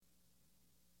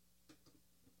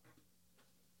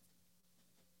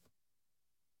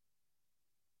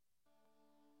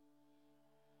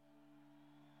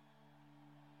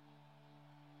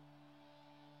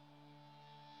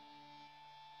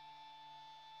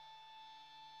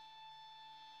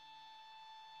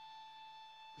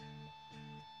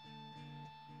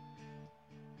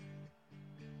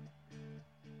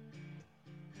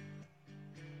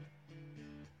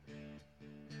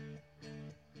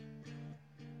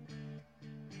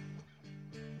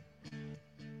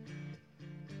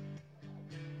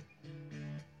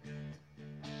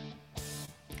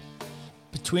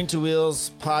Between Two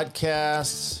Wheels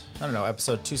podcast, I don't know,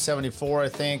 episode 274, I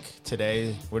think.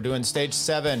 Today, we're doing stage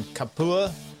 7,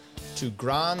 Capua to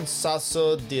Gran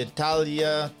Sasso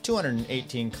d'Italia,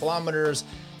 218 kilometers.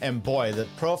 And boy, the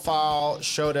profile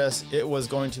showed us it was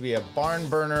going to be a barn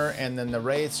burner, and then the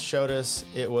race showed us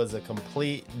it was a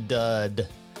complete dud.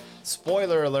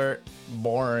 Spoiler alert,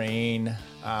 boring.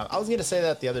 I was going to say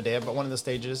that the other day about one of the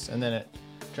stages, and then it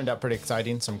turned out pretty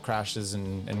exciting. Some crashes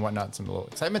and whatnot, some little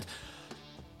excitement.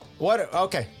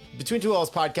 Okay, Between Two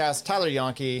Wheels podcast, Tyler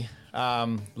Yonke.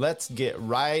 Let's get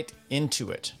right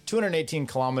into it. 218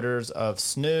 kilometers of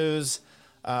snooze,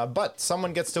 but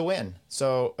someone gets to win.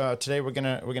 So today we're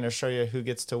gonna show you who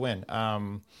gets to win.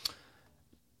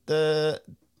 Doing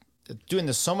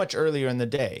this so much earlier in the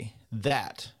day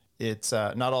that it's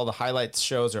not all the highlights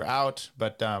shows are out,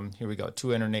 but here we go.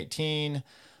 218.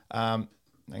 I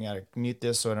gotta mute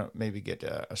this so I don't maybe get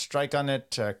a strike on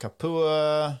it.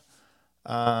 Capua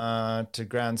to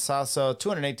Gran Sasso,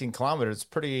 218 kilometers,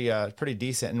 pretty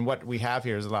decent. And what we have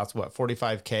here is the last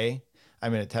 45K. I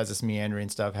mean, it has this meandering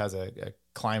stuff, has a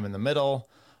climb in the middle,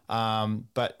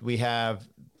 but we have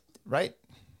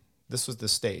this was the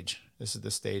stage. This is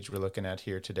the stage we're looking at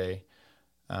here today.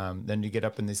 Then you get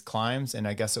up in these climbs, and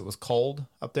I guess it was cold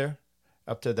up there.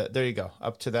 Up to that, there you go.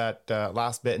 Up to that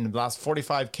last bit, and the last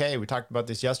 45K, we talked about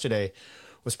this yesterday,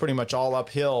 was pretty much all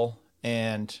uphill.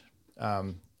 And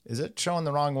is it showing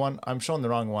the wrong one? I'm showing the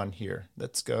wrong one here.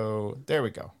 Let's go. There we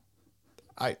go.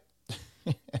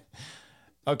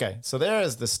 Okay, so there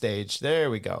is the stage.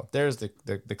 There we go. There's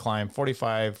the climb,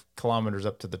 45 kilometers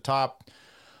up to the top.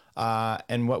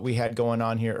 And what we had going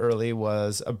on here early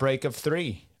was a break of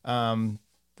 3. Well,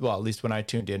 at least when I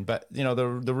tuned in. But, you know,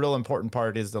 the real important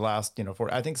part is the last,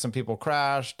 I think some people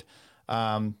crashed.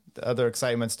 The other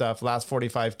excitement stuff, last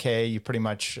 45K, you pretty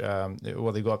much, they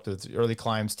go up to the early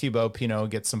climbs. Thibaut Pinot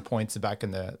gets some points back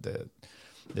in the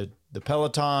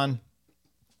peloton.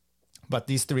 But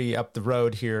these 3 up the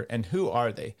road here, and who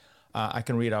are they? I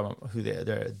can read out who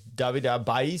they're. Davide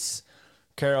Bais,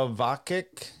 Karel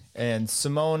Vakic, and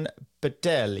Simone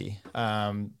Petelli.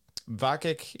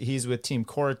 Vakic, he's with Team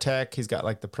Corotech. He's got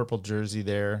like the purple jersey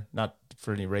there, not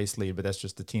for any race lead, but that's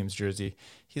just the team's jersey.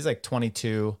 He's like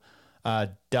 22.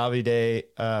 Davide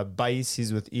Bais,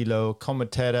 he's with Elo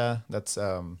Comatera. That's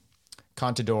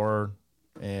Contador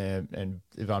and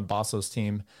Ivan Basso's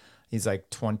team. He's like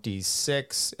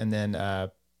 26. And then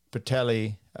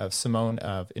Petelli of Simone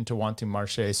of Interwanti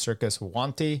Marche Circus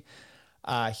Wanti.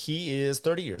 He is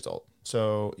 30 years old.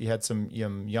 So you had some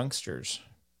youngsters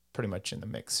pretty much in the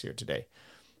mix here today.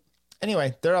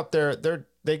 Anyway, they're up there.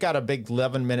 They got a big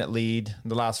 11-minute lead in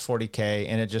the last 40K,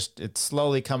 and it's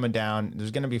slowly coming down. There's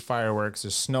going to be fireworks.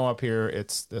 There's snow up here.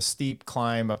 It's the steep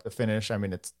climb up the finish. I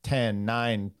mean, it's 10,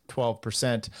 9,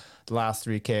 12% the last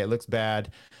 3K. It looks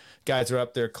bad. Guys are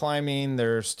up there climbing.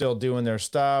 They're still doing their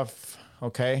stuff.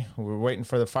 Okay, we're waiting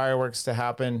for the fireworks to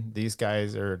happen. These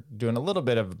guys are doing a little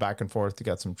bit of back and forth. They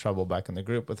got some trouble back in the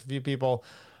group with a few people.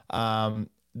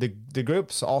 The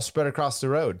groups all spread across the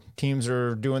road. Teams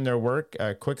are doing their work.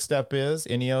 Quick Step is,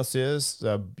 Ineos is.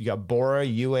 You got Bora,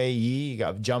 UAE. You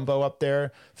got Jumbo up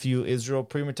there. A few Israel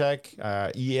Primatech,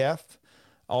 EF,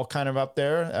 all kind of up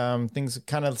there. Things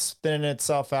kind of spinning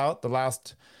itself out.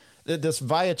 This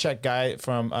Viacek guy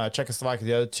from Czechoslovakia.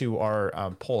 The other 2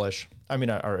 are Polish.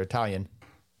 Are Italian.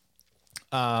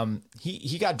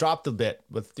 He got dropped a bit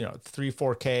with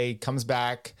 3-4K. Comes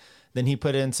back. Then he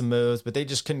put in some moves, but they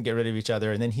just couldn't get rid of each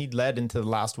other. And then he led into the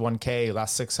last 1K,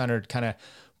 last 600, kind of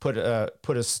put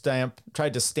a stamp,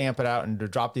 tried to stamp it out and to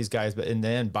drop these guys. But in the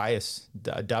end,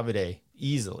 Davide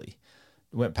easily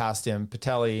went past him.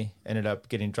 Petelli ended up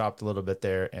getting dropped a little bit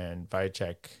there, and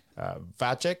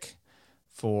Vacek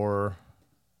for,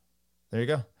 there you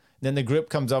go. Then the group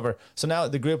comes over. So now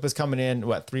the group is coming in,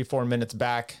 3-4 minutes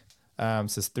back.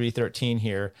 Says 3:13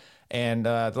 here. And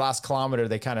the last kilometer,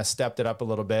 they kind of stepped it up a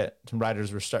little bit. Some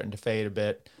riders were starting to fade a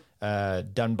bit.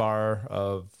 Dunbar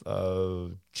of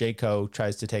Jayco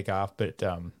tries to take off, but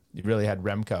you really had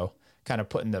Remco kind of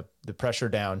putting the pressure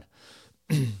down.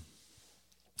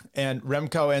 And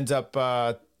Remco ends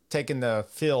up taking the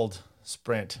field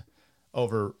sprint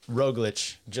over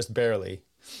Roglic just barely.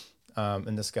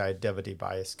 And this guy, Davide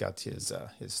Bais, got his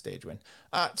stage win.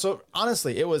 So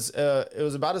honestly, it was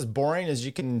about as boring as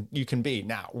you can be.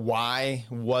 Now, why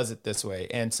was it this way?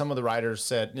 And some of the riders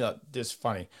said, this is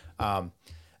funny.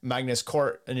 Magnus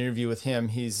Cort, an interview with him,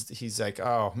 he's like,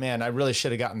 oh man, I really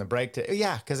should have gotten the break.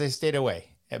 Yeah, because I stayed away.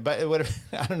 But it would have.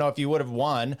 I don't know if you would have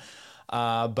won.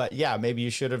 But yeah, maybe you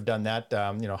should have done that,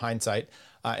 hindsight.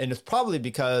 And it's probably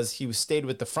because he stayed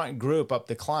with the front group up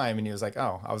the climb, and he was like,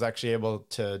 "Oh, I was actually able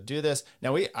to do this."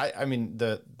 Now I mean,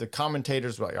 the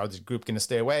commentators were like, "Oh, this group going to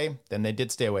stay away?" Then they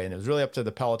did stay away, and it was really up to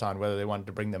the peloton whether they wanted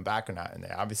to bring them back or not. And they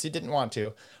obviously didn't want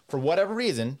to, for whatever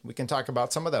reason. We can talk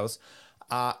about some of those.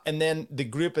 And then the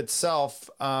group itself,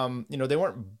 they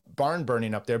weren't barn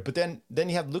burning up there. But then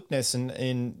you have Luke Nissen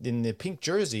in the pink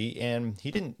jersey, and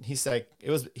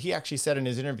he actually said in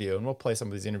his interview, and we'll play some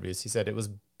of these interviews. He said it was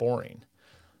boring.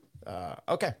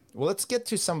 Okay, well, let's get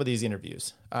to some of these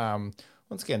interviews.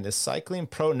 Once again, this Cycling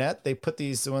Pro Net, they put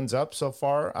these ones up so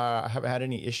far. I haven't had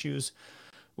any issues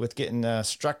with getting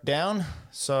struck down.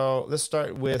 So let's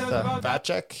start with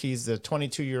Vacek. He's the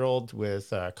 22-year-old with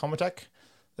Comatec.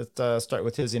 Let's start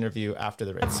with his interview after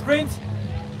the race. Sprint.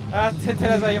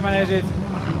 Tell us how you manage it.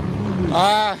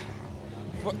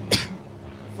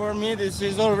 For me, this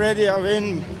is already a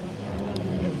win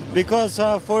because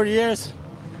 4 years,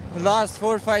 last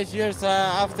 4 or 5 years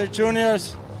after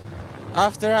juniors,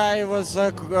 after I was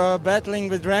battling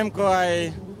with Remco,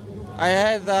 I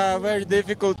had a very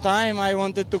difficult time. I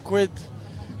wanted to quit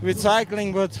with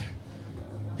cycling, but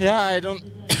yeah, I don't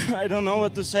I don't know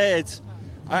what to say.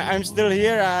 I'm still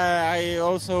here. I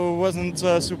also wasn't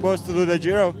supposed to do the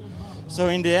Giro, so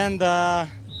in the end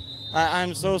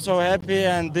I'm so happy,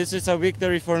 and this is a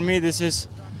victory for me. This is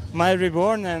my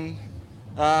reborn, and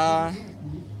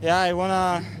I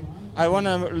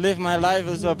wanna live my life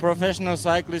as a professional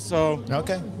cyclist. So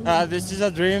okay, this is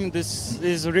a dream. This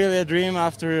is really a dream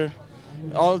after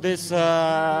all this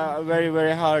very,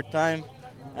 very hard time,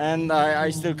 and I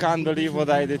still can't believe what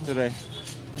I did today.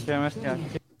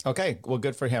 Okay, well,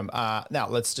 good for him. Now,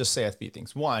 let's just say a few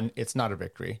things. One, it's not a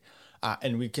victory.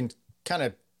 And we can kind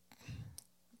of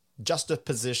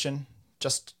juxtapose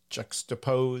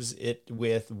it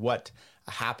with what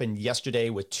happened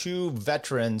yesterday with two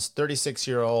veterans,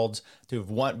 36-year-olds, who've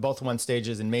both won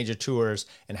stages in major tours,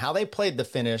 and how they played the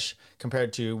finish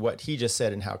compared to what he just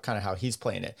said and how he's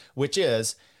playing it, which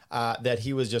is that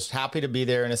he was just happy to be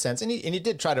there in a sense. And he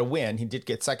did try to win. He did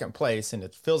get second place, and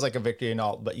it feels like a victory and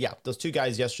all. But yeah, those two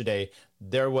guys yesterday,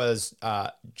 there was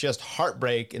just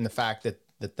heartbreak in the fact that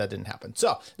didn't happen.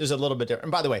 So there's a little bit different.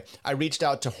 And by the way, I reached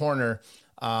out to Horner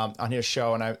on his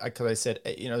show, and because I said,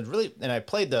 really, and I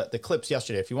played the clips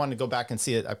yesterday. If you want to go back and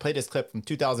see it, I played his clip from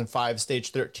 2005,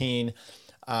 stage 13,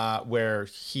 where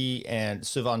he and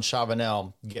Sylvain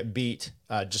Chavanel get beat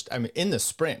in the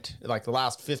sprint, like the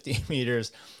last 50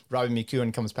 meters. Robbie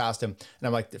McEwen comes past him, and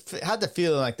I'm like, had the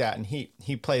feeling like that, and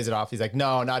he plays it off. He's like,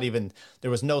 no, not even.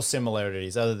 There was no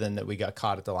similarities other than that we got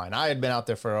caught at the line. I had been out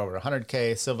there for over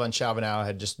 100K. Sylvain Chavanel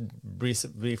had just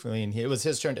briefly, and it was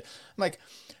his turn. I'm like,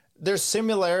 there's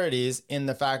similarities in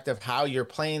the fact of how you're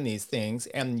playing these things,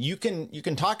 and you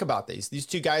can talk about these. These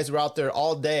two guys were out there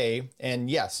all day,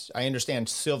 and yes, I understand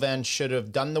Sylvain should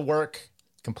have done the work.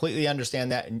 Completely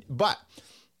understand that, but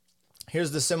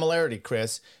here's the similarity,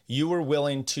 Chris. You were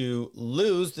willing to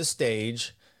lose the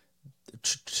stage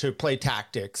to play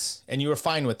tactics, and you were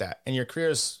fine with that. And your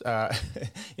career's,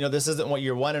 this isn't what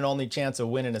your one and only chance of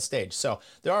winning a stage. So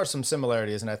there are some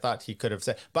similarities, and I thought he could have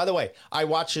said. By the way, I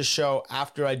watch his show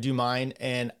after I do mine,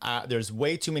 and there's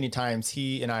way too many times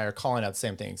he and I are calling out the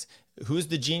same things. Who's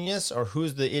the genius or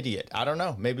who's the idiot? I don't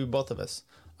know. Maybe both of us.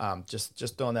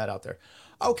 Just throwing that out there.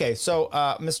 Okay, so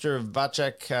Mr.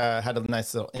 Vacek had a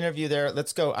nice little interview there.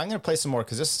 Let's go. I'm going to play some more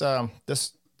because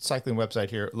this cycling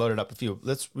website here loaded up a few.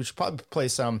 We should probably play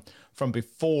some from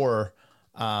before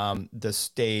the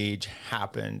stage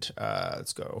happened.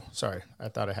 Let's go. Sorry, I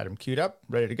thought I had him queued up,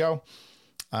 ready to go.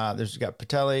 There's got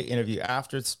Patelli interview at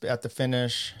the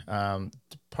finish.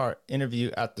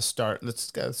 Interview at the start.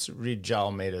 Let's read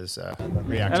Jalmeida's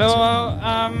reaction. Hello.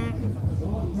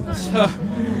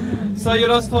 So you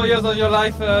lost 4 years of your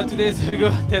life 2 days ago.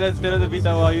 Tell us a bit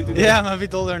how are you today? Yeah, I'm a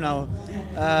bit older now.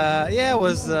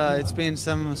 It's been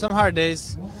some hard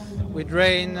days with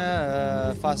rain,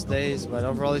 fast days, but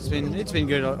overall it's been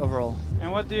good overall.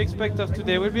 And what do you expect of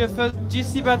today? Will it be a first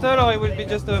GC battle, or it will be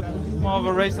just more of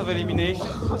a race of elimination?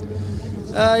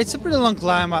 It's a pretty long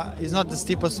climb. It's not the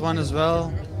steepest one as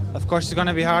well. Of course, it's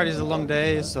gonna be hard. It's a long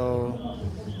day, so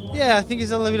yeah, I think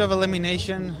it's a little bit of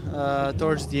elimination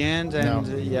towards the end, and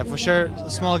yeah, for sure,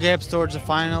 small gaps towards the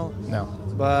final. No,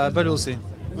 but we'll see.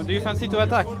 What do you fancy to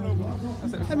attack?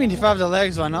 I mean, if I have the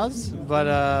legs, why not? But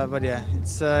yeah,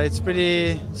 it's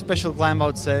pretty special climb, I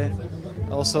would say.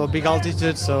 Also big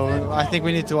altitude, so I think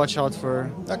we need to watch out for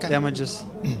damages.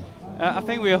 I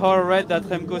think we all read that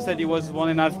Remco said he was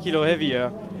 1.5 kilo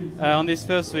heavier on this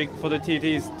first week for the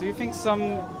TTs. Do you think some,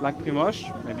 like Primož,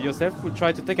 maybe yourself, would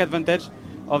try to take advantage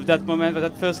of that moment,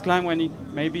 that first climb when he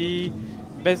maybe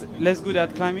less good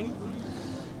at climbing?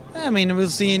 I mean, we'll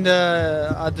see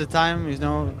at the time.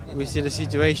 We see the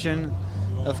situation.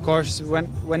 Of course,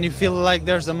 when you feel like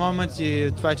there's a moment,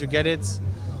 you try to get it.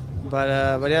 But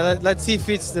yeah, let's see if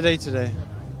it's the day today.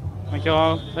 Thank you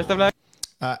all. Best of luck.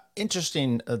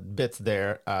 Interesting bits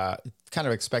there. Kind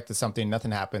of expected something.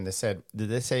 Nothing happened. Did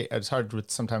they say, it's hard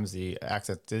with sometimes the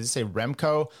accent. Did they say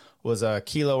Remco was a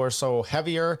kilo or so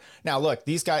heavier? Now, look,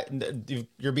 these guys,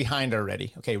 you're behind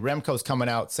already. Okay, Remco's coming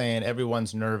out saying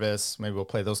everyone's nervous. Maybe we'll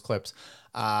play those clips.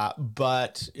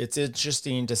 But it's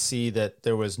interesting to see that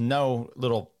there was no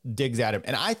little digs at him.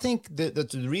 And I think that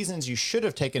the reasons you should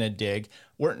have taken a dig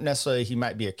weren't necessarily he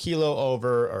might be a kilo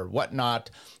over or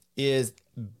whatnot, is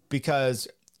because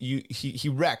he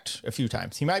wrecked a few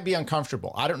times. He might be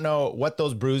uncomfortable. I don't know what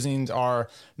those bruisings are.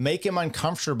 Make him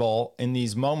uncomfortable in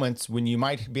these moments when you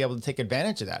might be able to take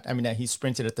advantage of that. I mean, he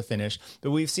sprinted at the finish,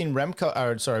 but we've seen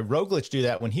Roglic do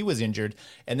that when he was injured.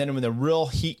 And then when the real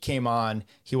heat came on,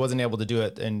 he wasn't able to do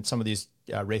it in some of these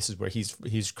races where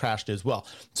he's crashed as well.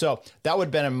 So that would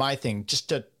have been my thing, just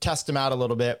to test him out a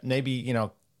little bit. Maybe,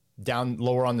 down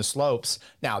lower on the slopes.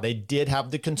 Now, they did have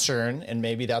the concern, and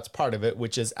maybe that's part of it,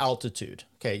 which is altitude.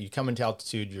 Okay, you come into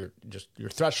altitude, your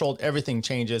threshold, everything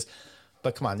changes.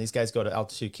 But come on, these guys go to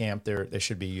altitude camp. They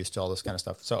should be used to all this kind of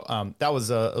stuff. So that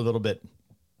was a little bit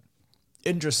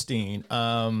interesting.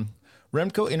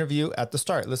 Remco interview at the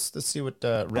start. Let's see what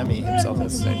Remy himself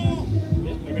has to say.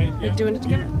 Okay, We're doing it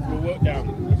together. We'll work down.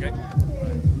 Okay.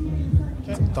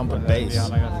 Some thumping bass.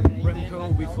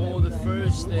 Remco, before the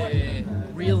first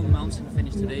real mountain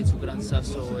finish today to Gran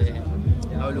Sasso,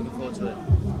 how are you looking forward to it?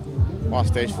 Well,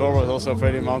 stage 4 was also a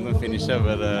pretty mountain finisher,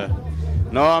 but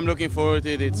no, I'm looking forward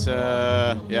to it. It's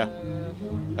a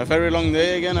very long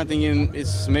day again. I think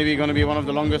it's maybe going to be one of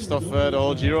the longest of the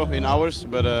whole Giro in hours,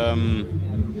 but I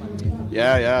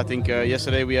think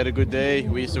yesterday we had a good day.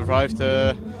 We survived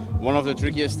one of the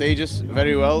trickiest stages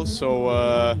very well,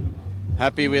 so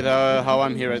happy with how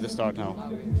I'm here at the start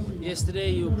now. Yesterday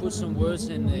you put some words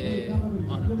in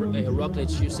on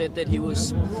Roglic. You said that he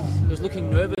was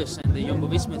looking nervous and the Jumbo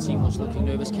Visma team was looking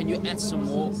nervous. Can you add some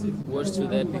more words to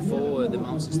that before the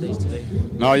mountain stage today?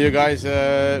 No, you guys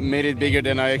made it bigger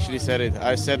than I actually said it.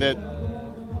 I said that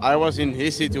I was in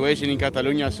his situation in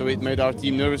Catalonia, so it made our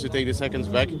team nervous to take the seconds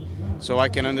back. So I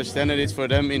can understand that it's for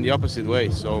them in the opposite way.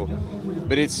 So,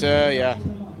 but it's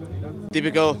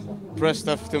typical press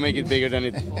stuff to make it bigger than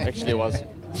it actually was.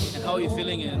 And how are you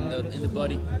feeling in the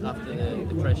body after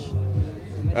the crash?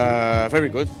 Very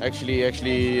good.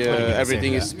 Actually,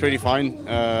 everything is pretty fine.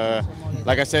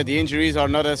 Like I said, the injuries are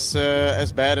not as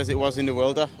bad as it was in the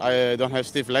Vuelta. I don't have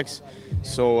stiff legs,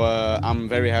 so I'm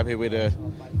very happy with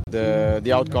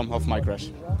the outcome of my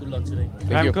crash. Good luck today.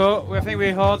 Remco, I think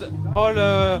we heard all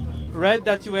read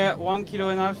that you were 1.5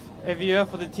 kilos heavier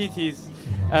for the TTs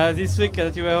this week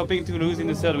that you were hoping to lose in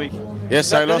the third week.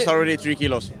 Yes, I lost already 3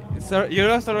 kilos. So you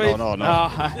lost already? No.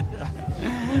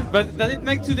 But does it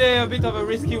make today a bit of a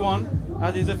risky one?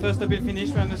 As is the first uphill finish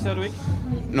from the third week?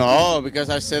 No, because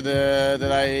I said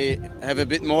that I have a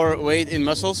bit more weight in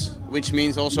muscles, which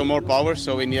means also more power.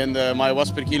 So in the end, my watts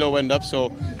per kilo went up.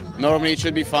 So normally it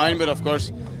should be fine, but of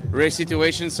course, race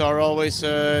situations are always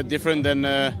different than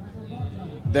the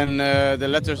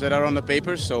letters that are on the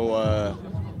paper. So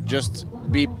just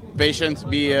be patient,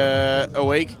 be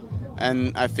awake.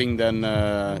 And I think then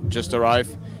just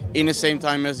arrive in the same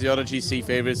time as the other GC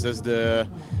favorites. That's the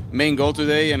main goal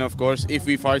today. And of course, if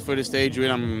we fight for the stage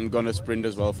win, I'm going to sprint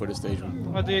as well for the stage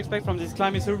win. What do you expect from this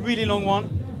climb? It's a really long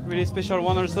one, really special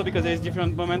one also because there's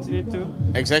different moments in it too.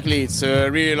 Exactly, it's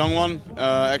a really long one.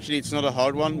 Actually, it's not a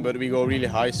hard one, but we go really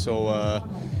high. So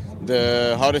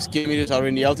the hardest kilometers are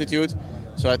in the altitude.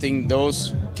 So I think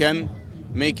those can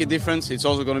make a difference. It's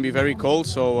also going to be very cold.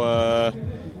 So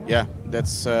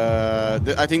that's.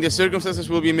 I think the circumstances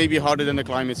will be maybe harder than the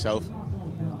climb itself.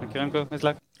 Okay, Remco, nice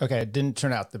luck. Okay, it didn't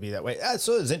turn out to be that way.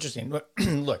 So it's interesting.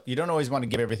 Look, you don't always want to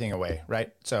give everything away,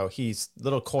 right? So he's a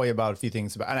little coy about a few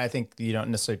things, and I think you don't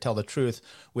necessarily tell the truth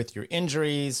with your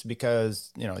injuries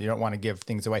because you don't want to give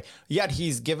things away. Yet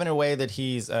he's given away that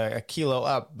he's a kilo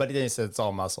up, but then he said it's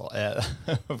all muscle.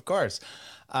 Of course.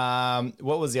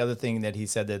 What was the other thing that he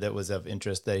said that was of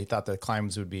interest, that he thought the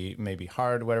climbs would be maybe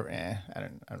hard, whatever? I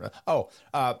don't know.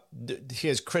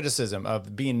 His criticism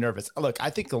of being nervous. Look, I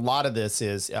think a lot of this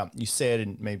is you say it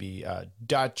in maybe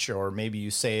Dutch, or maybe you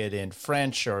say it in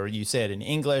French, or you say it in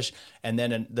English, and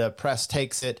then the press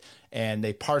takes it and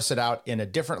they parse it out in a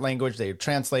different language. They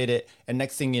translate it, and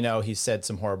next thing you know, he said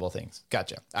some horrible things.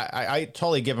 Gotcha. I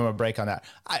totally give him a break on that.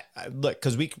 I look,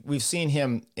 because we've seen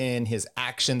him in his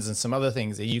actions and some other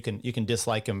things that you can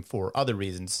dislike him for other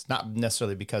reasons, not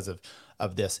necessarily because of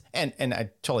this. And I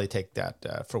totally take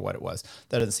that for what it was.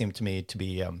 That doesn't seem to me to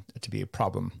be a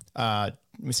problem.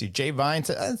 Let me see. Jay Vine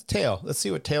said, Tail. Let's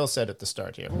see what Tail said at the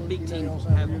start here. Big team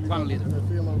have one leader.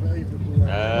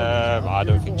 I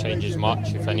don't think changes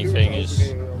much. If anything,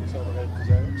 is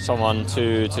someone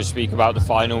to speak about the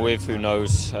final with, who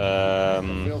knows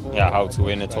how to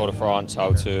win a Tour de France,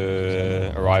 how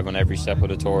to arrive on every step of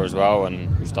the Tour as well, and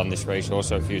who's done this race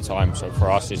also a few times. So for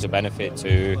us, it's a benefit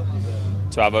to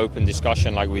have open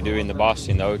discussion like we do in the bus,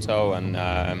 in the hotel, and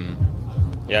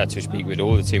to speak with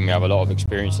all the team. We have a lot of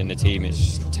experience in the team.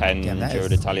 It's 10 Giro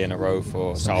d'Italia in a row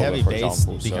for Salva, for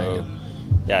example. So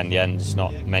in the end, it's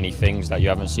not many things that you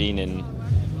haven't seen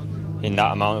in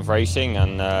that amount of racing,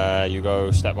 and you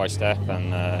go step by step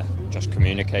and just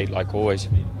communicate like always.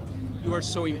 You are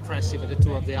so impressive at the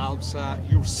Tour of the Alps.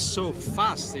 You're so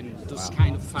fast in those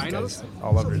kind of finals.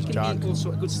 All over his it can jog. be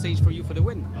also a good stage for you for the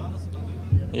win.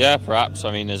 Yeah, perhaps.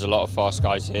 I mean, there's a lot of fast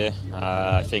guys here.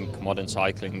 I think modern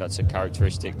cycling, that's a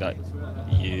characteristic that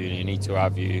you need to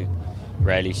have. You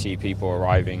rarely see people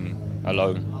arriving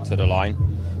alone to the line.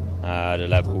 The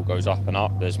level goes up and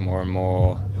up. There's more and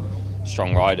more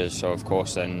strong riders, so of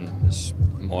course then it's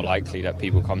more likely that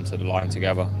people come to the line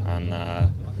together. And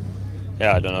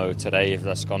I don't know today if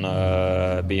that's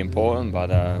gonna be important, but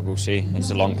we'll see.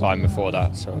 It's a long climb before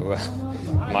that, so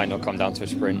it might not come down to a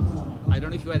sprint. I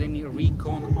don't know if you had any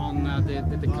recon on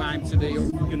the climb today,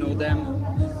 or you know them.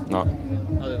 No.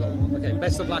 Not at all. Okay,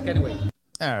 best of luck anyway.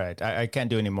 All right. I can't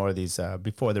do any more of these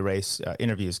before the race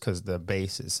interviews because the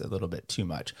bass is a little bit too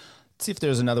much. Let's see if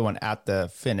there's another one at the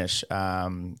finish.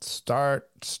 Start,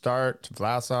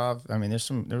 Vlasov. I mean,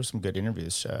 there were some good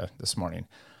interviews this morning.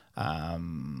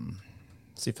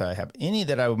 See if I have any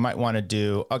that I might want to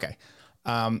do. Okay.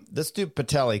 Let's do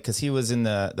Patelli because he was in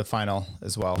the final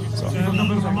as well. So.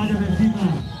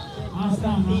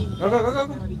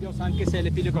 Anche se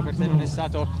l'epilogo per te non è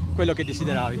stato quello che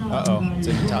desideravi. It's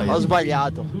in Italian. Ho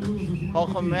sbagliato. Ho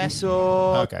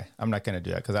commesso. Okay, I'm not going to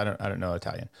do that because I don't know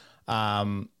Italian.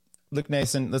 Luke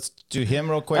Nason, let's do him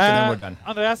real quick and then we're done.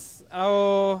 Andreas,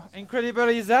 how incredible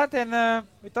is that? And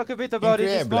we talked a bit about it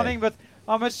this morning, but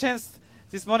how much chance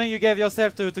this morning you gave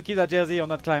yourself to keep that jersey on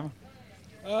that climb?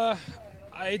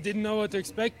 I didn't know what to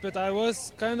expect, but I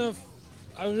was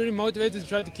really motivated to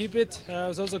try to keep it. I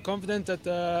was also confident that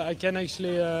I can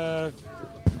actually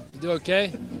do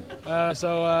okay.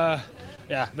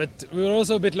 But we were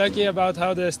also a bit lucky about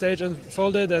how the stage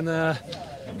unfolded, and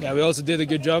we also did a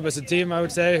good job as a team, I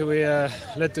would say. We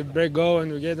let the break go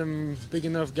and we gave them big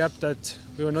enough gap that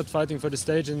we were not fighting for the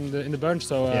stage in the bunch,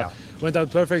 so went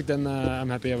out perfect, and I'm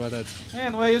happy about that.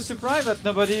 And were you surprised that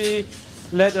nobody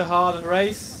led a hard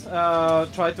race,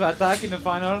 tried to attack in the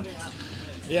final?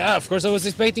 Yeah, of course I was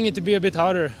expecting it to be a bit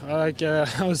harder. I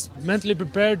was mentally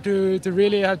prepared to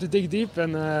really have to dig deep,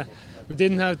 and we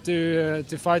didn't have to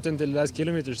fight until the last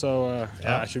kilometer, so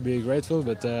I should be grateful,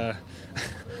 but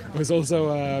it was also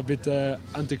a bit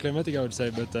anticlimactic, I would say,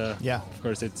 but of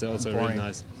course it's also really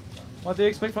nice. What do you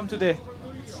expect from today?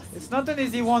 It's not an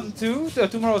easy 1-2,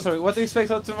 tomorrow, sorry. What do you expect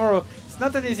for tomorrow? It's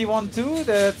not an easy 1-2,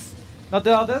 that's not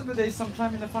the hardest, but there is some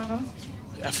time in the final.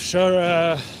 Yeah, for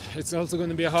sure. It's also going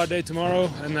to be a hard day tomorrow,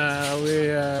 and we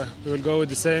will go with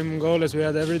the same goal as we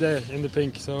had every day in the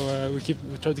pink. So we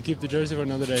try to keep the jersey for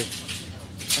another day.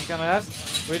 And can I ask,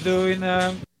 we're doing...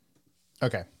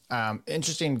 Okay.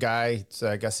 Interesting guy.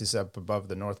 So I guess he's up above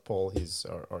the North Pole. He's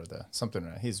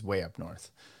he's way up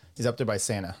north. He's up there by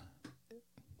Santa.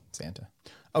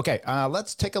 Okay.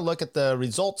 Let's take a look at the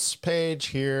results page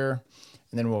here.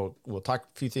 And then we'll talk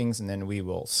a few things, and then we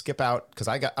will skip out because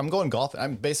I'm going golf.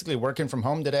 I'm basically working from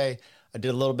home today. I did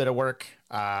a little bit of work.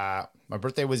 My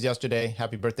birthday was yesterday.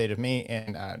 Happy birthday to me.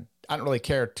 And I don't really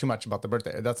care too much about the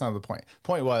birthday. That's not the point.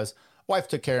 Point was, wife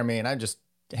took care of me, and I'm just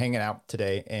hanging out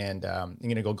today, and I'm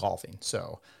going to go golfing.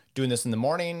 So doing this in the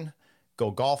morning,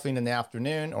 go golfing in the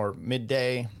afternoon or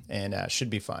midday, and should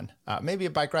be fun. Maybe a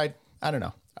bike ride. I don't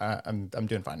know. I'm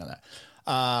doing fine on that.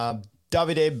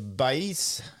 Davide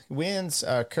Bais wins.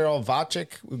 Karel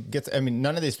Vacek gets. I mean,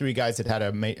 none of these three guys had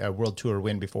a World Tour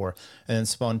win before. And then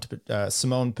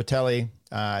Simone Patelli.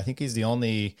 I think he's the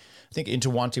only. I think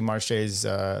Interwanti Marche's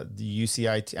the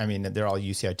UCI. I mean, they're all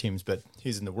UCI teams, but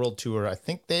he's in the World Tour. I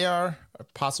think they are.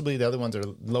 Possibly the other ones are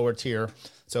lower tier.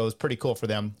 So it was pretty cool for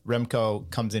them. Remco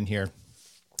comes in here.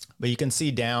 But you can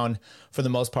see down, for the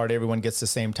most part, everyone gets the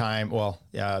same time. Well,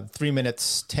 3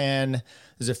 minutes 10.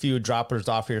 There's a few droppers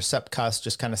off here. Sepp Kuss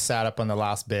just kind of sat up on the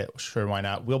last bit. Sure, why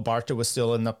not? Will Barter was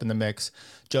still up in the mix.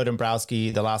 Joe Dombrowski,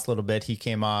 the last little bit, he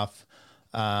came off.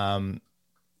 McNulty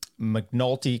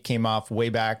came off way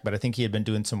back, but I think he had been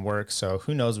doing some work. So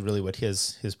who knows really what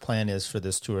his plan is for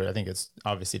this tour. I think it's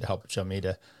obviously to help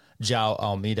João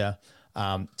Almeida.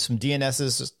 Some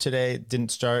DNSs today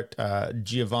didn't start.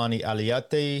 Giovanni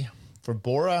Aliati for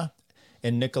Bora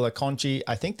and Nicola Conci.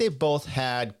 I think they both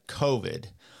had COVID.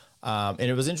 And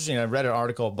it was interesting. I read an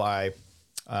article by,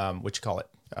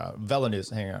 Vela News.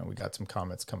 Hang on. We got some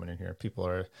comments coming in here. People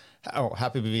are,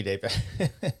 happy BB Day.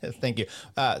 Thank you.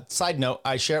 Side note,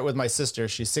 I share it with my sister.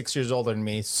 She's 6 years older than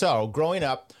me. So growing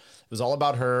up, it was all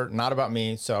about her, not about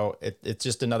me. So it's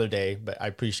just another day, but I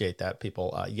appreciate that,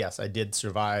 people. Yes, I did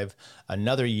survive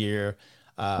another year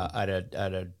at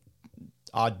a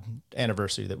odd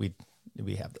anniversary that we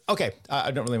have. Okay, I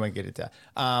don't really want to get into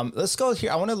that. Let's go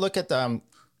here. I want to look at the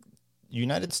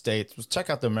United States. Let's check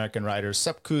out the American riders.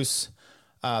 Sepp Kuss,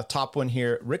 top one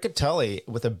here. Riccatelli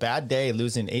with a bad day,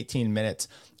 losing 18 minutes.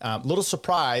 A little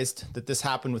surprised that this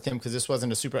happened with him because this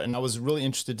wasn't a super, and I was really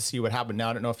interested to see what happened. Now,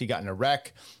 I don't know if he got in a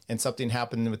wreck and something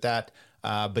happened with that,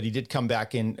 but he did come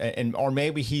back in, or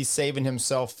maybe he's saving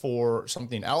himself for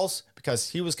something else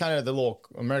because he was kind of the little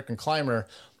American climber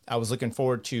I was looking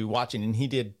forward to watching, and he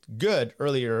did good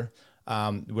earlier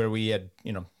where we had,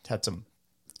 had some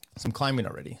climbing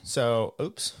already. So,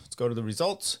 let's go to the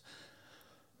results.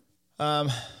 So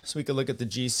we could look at the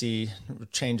GC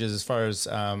changes as far as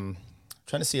trying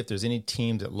to see if there's any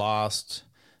teams that lost.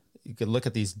 You could look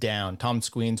at these down. Tom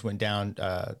Squeens went down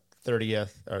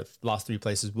 30th, or lost 3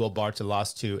 places. Will Barta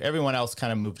lost 2. Everyone else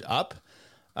kind of moved up.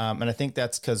 And I think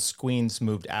that's because Squeens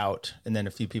moved out, and then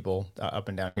a few people up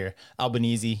and down here.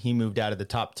 Albanese, he moved out of the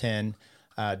top 10,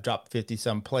 dropped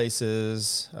 50-some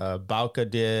places. Bauka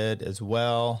did as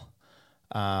well.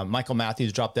 Michael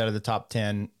Matthews dropped out of the top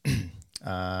 10.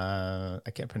 I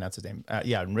can't pronounce his name.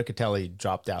 And Riccatelli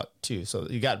dropped out too. So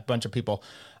you got a bunch of people.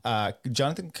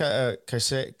 Jonathan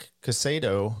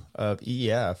Casado of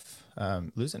EF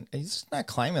losing. He's not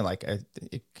climbing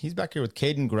he's back here with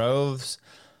Caden Groves.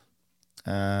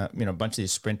 A bunch of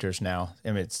these sprinters now.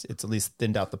 I mean, it's at least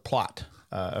thinned out the plot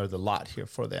or the lot here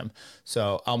for them.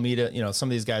 So Almeida, some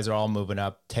of these guys are all moving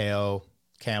up. Teo,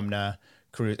 Kamna,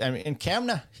 Cruz. I mean, and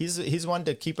Kamna, he's one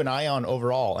to keep an eye on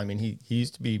overall. I mean, he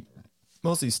used to be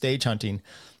mostly stage hunting,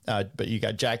 but you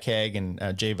got Jack Haig and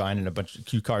Jay Vine and a bunch of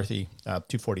Q Carthy,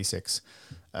 246.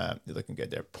 They're looking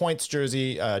good there. Points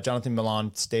jersey, Jonathan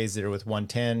Milan stays there with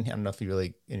 110. I don't know if he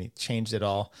really changed at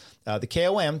all. The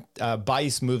KOM,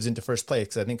 Bice moves into first place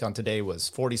because I think on today was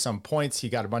 40-some points. He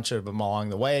got a bunch of them along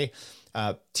the way.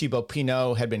 Thibaut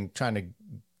Pinot had been trying to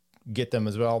get them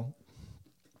as well.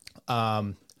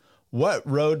 What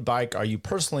road bike are you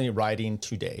personally riding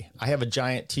today? I have a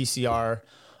giant TCR.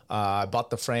 I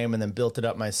bought the frame and then built it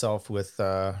up myself with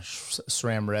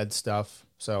SRAM red stuff.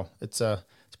 So it's a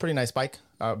pretty nice bike.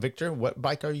 Victor, what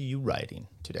bike are you riding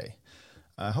today?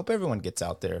 I hope everyone gets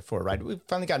out there for a ride. We've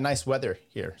finally got nice weather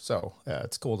here, so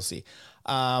it's cool to see.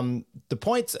 The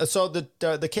points, so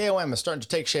the KOM is starting to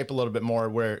take shape a little bit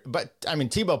more. But I mean,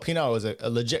 Thibaut Pinot is a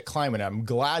legit climber, and I'm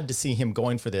glad to see him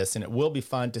going for this, and it will be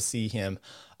fun to see him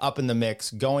up in the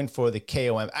mix going for the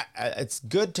KOM. It's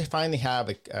good to finally have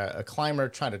a climber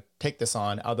trying to take this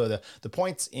on, although the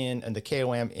points in the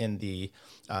KOM in the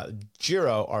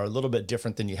Giro are a little bit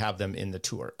different than you have them in the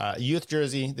Tour. Youth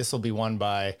jersey, this will be won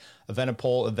by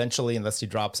Evenepoel eventually, unless he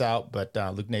drops out, but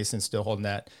Luke Nason's still holding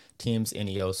that. Teams,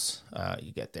 Ineos,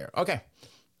 you get there. Okay,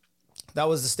 that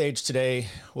was the stage today.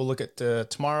 We'll look at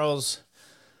tomorrow's.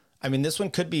 I mean, this one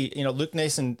could be, Luke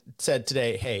Nason said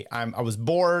today, hey, I was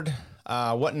bored,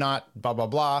 whatnot, blah, blah,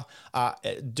 blah.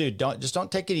 Dude,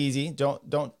 don't take it easy.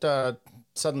 Don't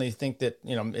suddenly think that,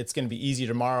 it's going to be easy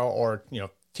tomorrow, or,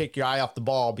 take your eye off the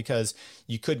ball, because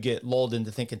you could get lulled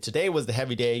into thinking today was the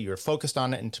heavy day. You're focused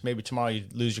on it, and maybe tomorrow you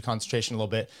lose your concentration a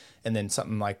little bit, and then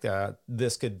something like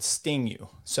this could sting you.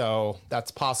 So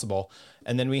that's possible.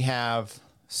 And then we have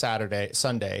Sunday,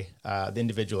 the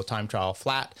individual time trial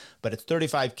flat, but it's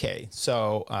 35K.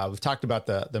 So we've talked about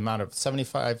the amount of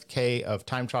 75K of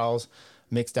time trials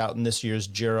mixed out in this year's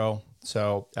Giro.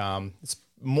 So it's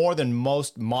more than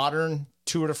most modern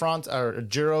Tour de France or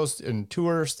Giros and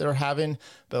tours they're having.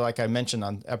 But like I mentioned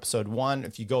on episode 1,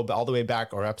 if you go all the way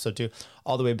back, or episode 2,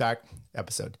 all the way back,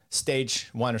 stage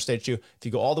 1 or stage 2, if you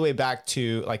go all the way back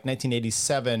to like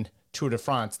 1987 Tour de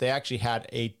France, they actually had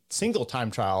a single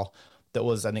time trial that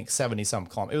was, I think, 70 some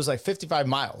kilometers. It was like 55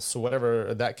 miles. So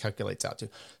whatever that calculates out to.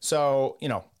 So,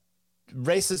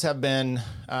 races have been,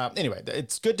 anyway,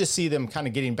 it's good to see them kind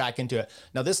of getting back into it.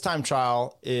 Now, this time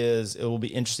trial it will be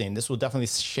interesting. This will definitely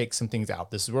shake some things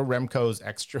out. This is where Remco's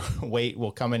extra weight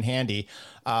will come in handy.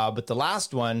 But the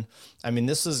last one, I mean,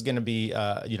 this is going to be,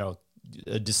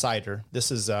 a decider.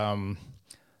 This is,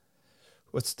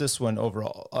 what's this one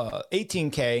overall?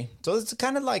 18K. So it's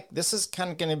kind of like, this is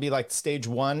kind of going to be like stage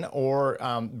one, or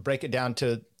break it down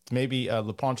to maybe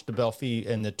La Planche de Belfi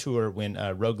in the Tour when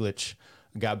Roglic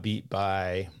got beat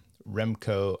by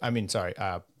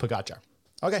Pogacar.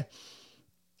 Okay.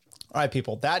 All right,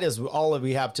 people, that is all that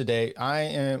we have today.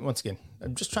 I'm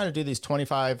just trying to do these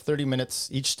 25, 30 minutes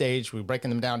each stage. We're breaking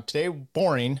them down today.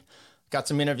 Boring. Got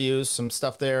some interviews, some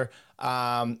stuff there.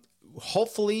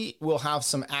 Hopefully we'll have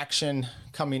some action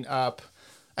coming up.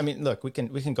 I mean, look, we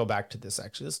can go back to this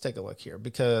actually. Let's take a look here,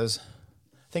 because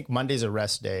I think Monday's a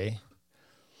rest day.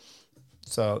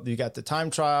 So you got the time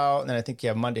trial, and then I think you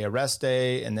have Monday a rest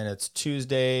day, and then it's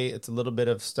Tuesday. It's a little bit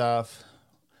of stuff.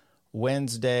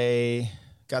 Wednesday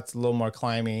got a little more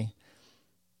climby.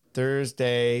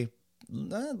 Thursday,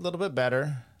 a little bit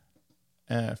better.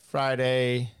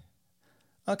 Friday,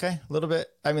 okay, a little bit.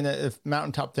 I mean, if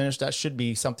mountaintop finish, that should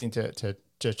be something to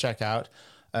check out.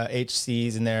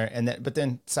 HCs in there, but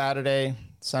then Saturday,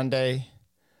 Sunday,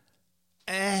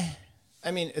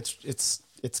 I mean,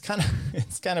 it's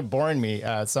kind of boring me,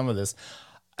 some of this.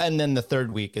 And then the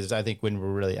third week is, I think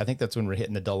that's when we're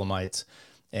hitting the Dolomites,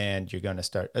 and you're going to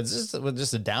start. Is this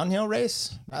just a downhill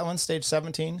race? That one, stage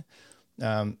 17,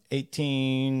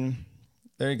 18.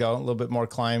 There you go. A little bit more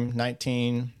climb.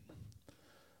 19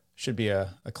 should be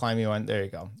a climby one. There you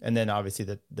go. And then obviously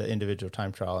the individual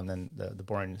time trial, and then the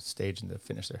boring stage and the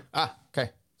finish there.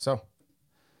 Okay. So,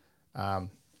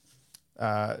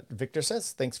 Victor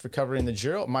says, thanks for covering the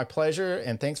Giro. My pleasure.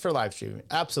 And thanks for live streaming.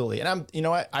 Absolutely. And you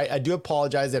know what? I do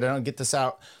apologize that I don't get this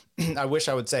out. I wish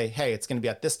I would say, hey, it's going to be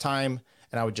at this time,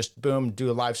 and I would just boom, do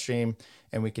a live stream,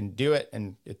 and we can do it.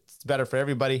 And it's better for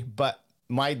everybody, but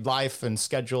my life and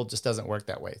schedule just doesn't work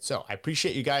that way. So I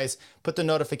appreciate you guys. Put the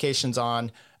notifications on.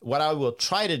 What I will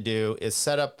try to do is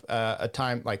set up a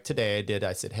time like today I did.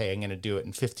 I said, hey, I'm going to do it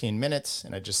in 15 minutes.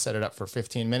 And I just set it up for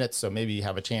 15 minutes. So maybe you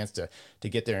have a chance to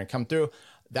get there and come through.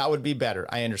 That would be better.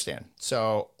 I understand.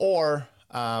 So,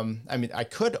 I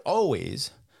could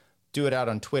always do it out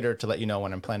on Twitter to let you know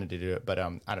when I'm planning to do it. But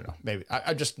I don't know. Maybe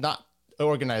I'm just not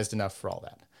organized enough for all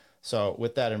that. So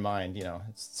with that in mind,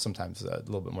 it's sometimes a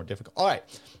little bit more difficult. All right.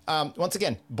 Once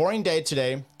again, boring day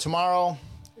today. Tomorrow,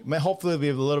 hopefully it'll be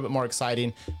a little bit more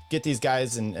exciting. Get these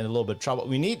guys in a little bit of trouble.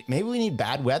 Maybe we need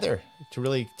bad weather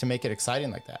to make it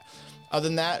exciting like that. Other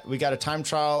than that, we got a time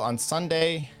trial on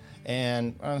Sunday,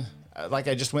 and like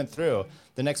I just went through,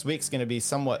 the next week's going to be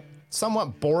somewhat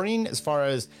boring, as far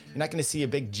as you're not going to see a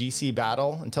big GC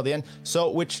battle until the end.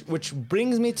 So which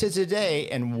brings me to today,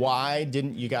 and why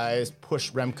didn't you guys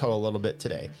push Remco a little bit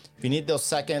today? If you need those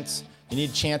seconds, you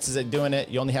need chances at doing it,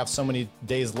 you only have so many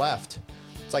days left.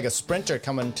 It's like a sprinter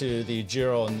coming to the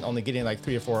Giro and only getting like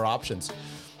 3 or 4 options.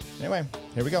 Anyway,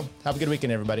 here we go. Have a good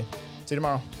weekend, everybody. See you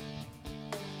tomorrow.